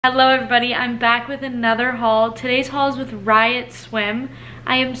Hello everybody, I'm back with another haul. Today's haul is with Riot Swim.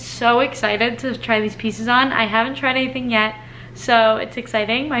 I am so excited to try these pieces on. I haven't tried anything yet, so it's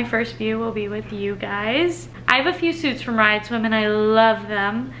exciting. My first view will be with you guys. I have a few suits from Riot Swim and I love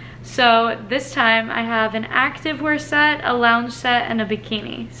them. So this time I have an activewear set, a lounge set, and a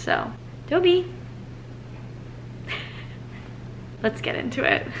bikini. So, Dobie. Let's get into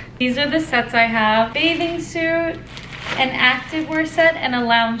it. These are the sets I have. Bathing suit, an activewear set, and a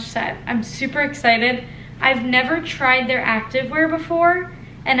lounge set. I'm super excited. I've never tried their activewear before,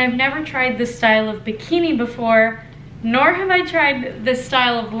 and I've never tried this style of bikini before, nor have I tried this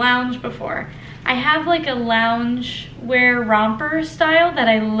style of lounge before. I have like a lounge wear romper style that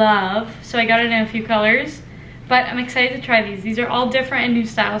I love, so I got it in a few colors, but I'm excited to try these. These are all different and new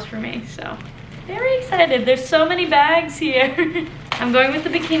styles for me, so very excited. There's so many bags here. I'm going with the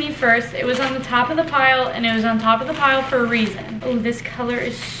bikini first. It was on the top of the pile, and it was on top of the pile for a reason. Oh, this color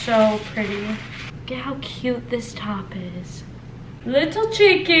is so pretty. Look at how cute this top is. Little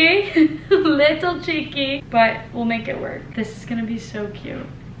cheeky, little cheeky, but we'll make it work. This is gonna be so cute.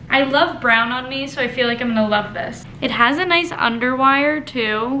 I love brown on me, so I feel like I'm gonna love this. It has a nice underwire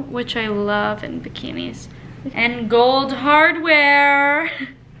too, which I love in bikinis. And gold hardware.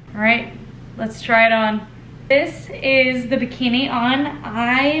 All right, let's try it on. This is the bikini on.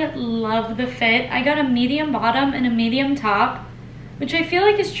 I love the fit. I got a medium bottom and a medium top, which I feel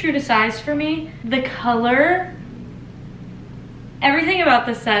like is true to size for me. The color, everything about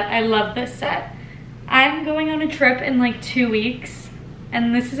this set, I love this set. I'm going on a trip in like 2 weeks,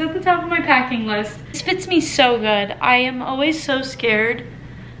 and this is at the top of my packing list. This fits me so good. I am always so scared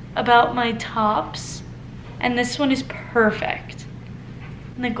about my tops, and this one is perfect.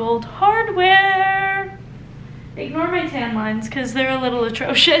 And the gold hardware. Ignore my tan lines because they're a little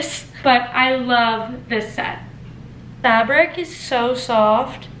atrocious, but I love this set. Fabric is so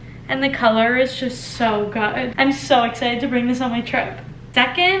soft and the color is just so good. I'm so excited to bring this on my trip.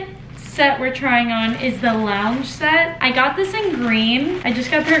 Second set we're trying on is the lounge set. I got this in green. I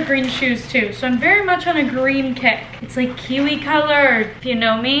just got a pair of green shoes too, so I'm very much on a green kick. It's like kiwi colored. If you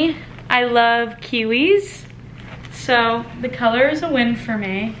know me, I love kiwis, so the color is a win for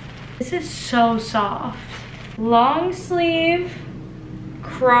me. This is so soft. Long sleeve,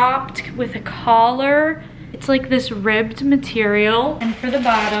 cropped with a collar. It's like this ribbed material. And for the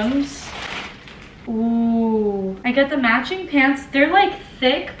bottoms, ooh, I got the matching pants. They're like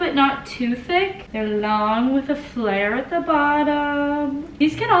thick, but not too thick. They're long with a flare at the bottom.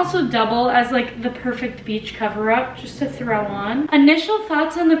 These can also double as like the perfect beach cover-up, just to throw on. Initial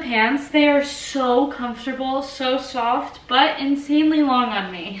thoughts on the pants, they are so comfortable, so soft, but insanely long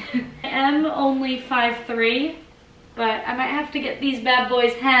on me. I am only 5'3", but I might have to get these bad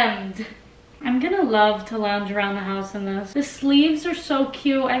boys hemmed. I'm gonna love to lounge around the house in this. The sleeves are so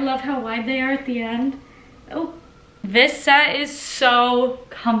cute. I love how wide they are at the end. Oh. This set is so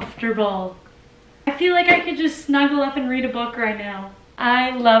comfortable. I feel like I could just snuggle up and read a book right now. I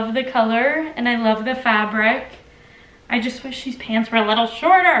love the color and I love the fabric. I just wish these pants were a little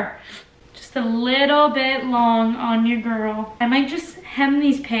shorter. Just a little bit long on your girl. I might just hem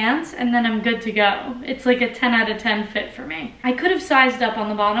these pants and then I'm good to go. It's like a 10 out of 10 fit for me. I could have sized up on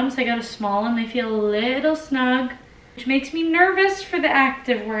the bottoms. I got a small and they feel a little snug, which makes me nervous for the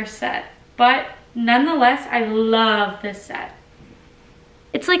activewear set. But nonetheless, I love this set.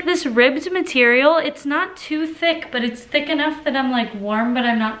 It's like this ribbed material. It's not too thick, but it's thick enough that I'm like warm, but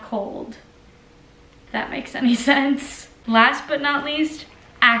I'm not cold. If that makes any sense. Last but not least,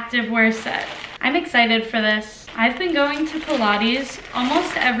 activewear set. I'm excited for this. I've been going to Pilates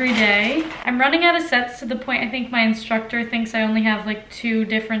almost every day. I'm running out of sets to the point I think my instructor thinks I only have like 2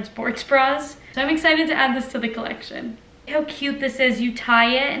 different sports bras. So I'm excited to add this to the collection. How cute this is. You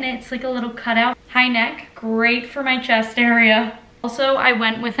tie it and it's like a little cutout. High neck, great for my chest area. Also, I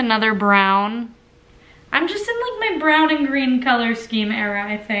went with another brown. I'm just in like my brown and green color scheme era,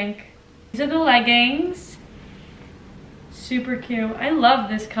 I think. These are the leggings. Super cute. I love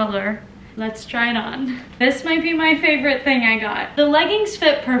this color. Let's try it on. This might be my favorite thing I got. The leggings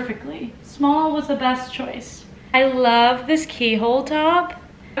fit perfectly. Small was the best choice. I love this keyhole top.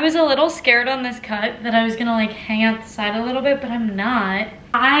 I was a little scared on this cut that I was gonna like hang out the side a little bit, but I'm not.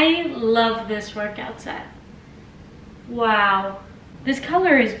 I love this workout set. Wow. This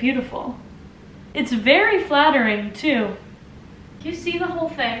color is beautiful. It's very flattering too. Can you see the whole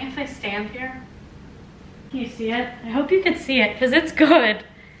thing if I stand here? Can you see it? I hope you could see it because it's good.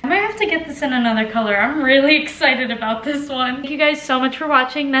 I might have to get this in another color. I'm really excited about this one. Thank you guys so much for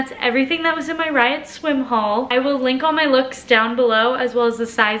watching. That's everything that was in my Riot Swim haul. I will link all my looks down below as well as the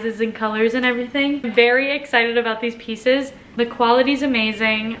sizes and colors and everything. I'm very excited about these pieces. The quality's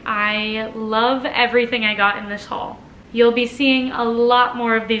amazing. I love everything I got in this haul. You'll be seeing a lot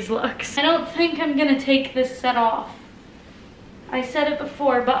more of these looks. I don't think I'm gonna take this set off. I said it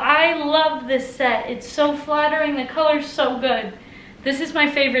before, but I love this set. It's so flattering, the color's so good. This is my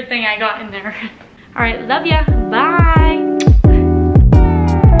favorite thing I got in there. All right, love ya, bye.